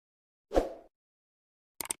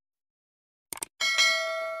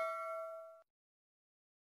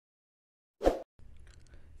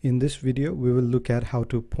In this video, we will look at how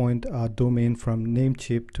to point a domain from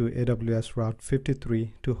Namecheap to AWS Route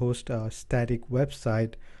 53 to host a static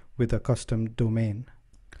website with a custom domain.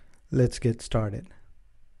 Let's get started.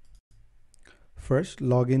 First,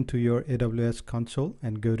 log into your AWS console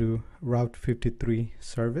and go to Route 53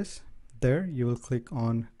 service. There, you will click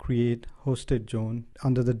on Create Hosted Zone.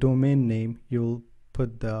 Under the domain name, you'll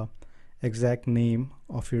put the exact name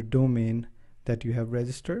of your domain that you have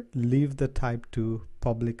registered. Leave the type to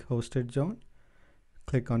public hosted zone.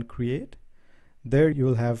 Click on Create. There you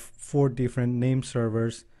will have 4 different name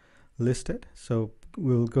servers listed. So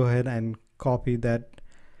we'll go ahead and copy that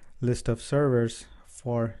list of servers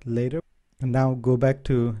for later. And now go back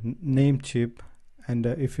to Namecheap, and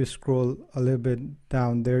if you scroll a little bit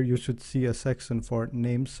down there, you should see a section for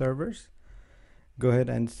name servers. Go ahead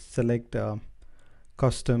and select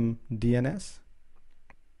custom DNS.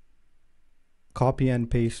 Copy and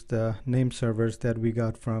paste the name servers that we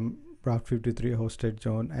got from Route 53 hosted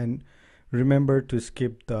zone, and remember to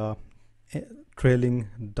skip the trailing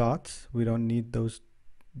dots. We don't need those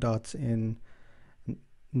dots in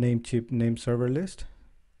Namecheap name server list.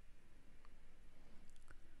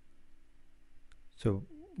 So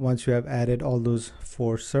once you have added all those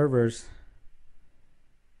 4 servers,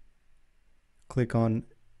 click on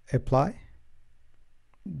apply.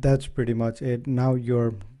 That's pretty much it. Now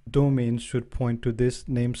your domain should point to this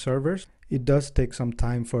name servers. It does take some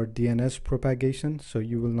time for DNS propagation, so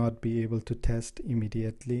you will not be able to test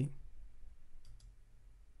immediately.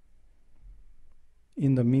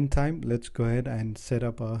 In the meantime, let's go ahead and set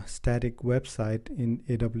up a static website in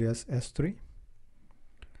AWS S3.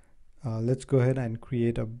 Let's go ahead and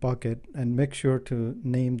create a bucket, and make sure to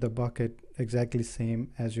name the bucket exactly same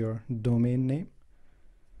as your domain name.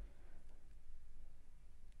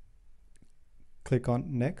 Click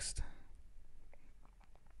on Next.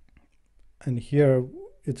 And here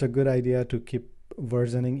it's a good idea to keep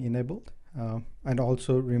versioning enabled, and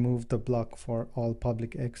also remove the block for all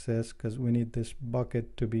public access, because we need this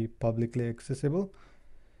bucket to be publicly accessible.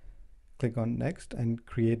 Click on Next and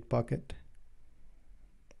create bucket.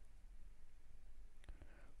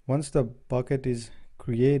 Once the bucket is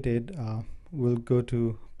created, we'll go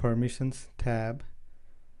to Permissions tab,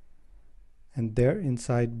 and there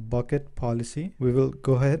inside bucket policy, we will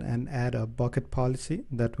go ahead and add a bucket policy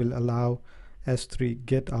that will allow S3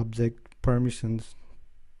 get object permissions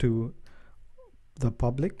to the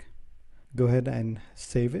public. Go ahead and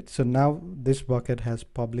save it. So now this bucket has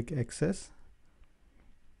public access.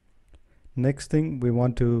 Next thing, we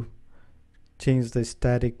want to change the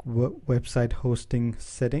static website hosting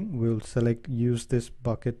setting. We'll select use this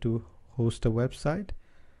bucket to host a website.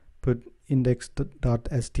 Put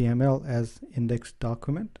index.html as index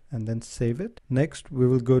document and then save it. Next, we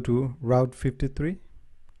will go to Route 53.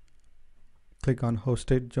 Click on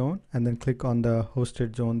hosted zone and then click on the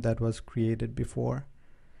hosted zone that was created before.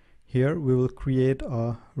 Here we will create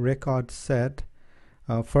a record set.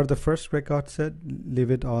 For the first record set,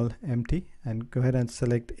 leave it all empty and go ahead and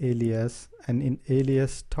select alias, and in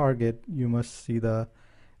alias target you must see the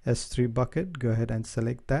S3 bucket. Go ahead and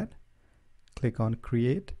select that. Click on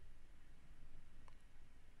create.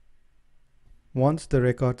 Once the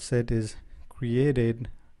record set is created,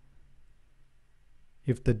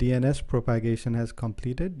 if the DNS propagation has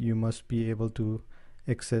completed, you must be able to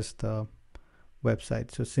access the website.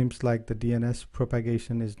 So it seems like the DNS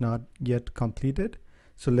propagation is not yet completed.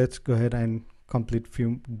 So let's go ahead and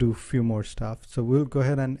do few more stuff. So we'll go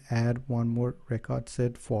ahead and add one more record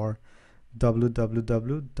set for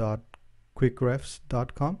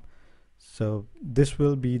www.quickrefs.com. So this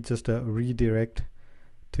will be just a redirect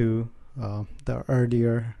to the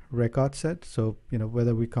earlier record set. So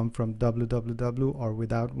whether we come from www or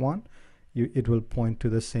without one, it will point to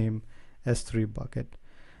the same S3 bucket.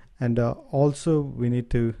 And also we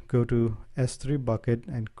need to go to S3 bucket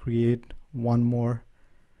and create one more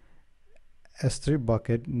S3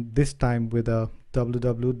 bucket, this time with a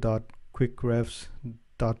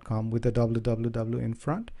www.quickrefs.com with a www in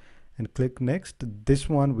front, and click next. This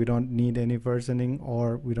one we don't need any versioning,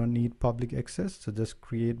 or we don't need public access, so just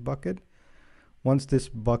create bucket. Once this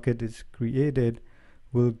bucket is created,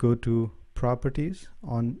 we'll go to properties.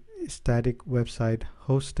 On static website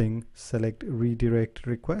hosting, select redirect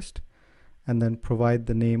request and then provide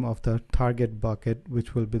the name of the target bucket,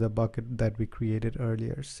 which will be the bucket that we created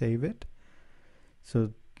earlier. Save it.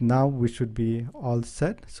 So now we should be all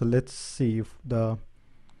set. So let's see if the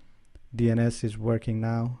DNS is working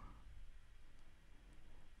now.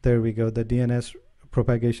 There we go. The DNS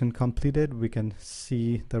propagation completed. We can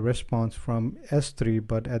see the response from S3,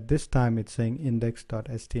 but at this time it's saying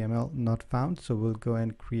index.html not found. So we'll go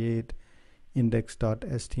and create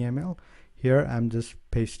index.html. Here I'm just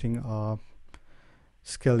pasting a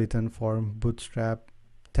skeleton for Bootstrap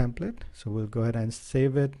template. So we'll go ahead and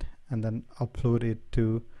save it and then upload it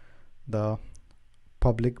to the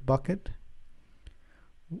public bucket.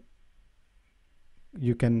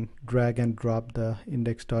 You can drag and drop the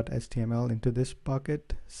index.html into this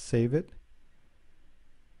bucket, save it,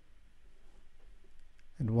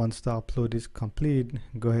 and once the upload is complete,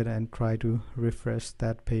 go ahead and try to refresh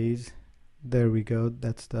that page. There we go,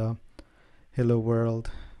 that's the Hello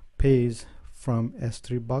World page from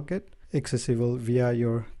S3 bucket, accessible via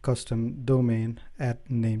your custom domain at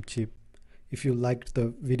Namecheap. If you liked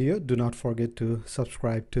the video, do not forget to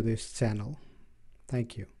subscribe to this channel.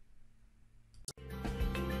 Thank you.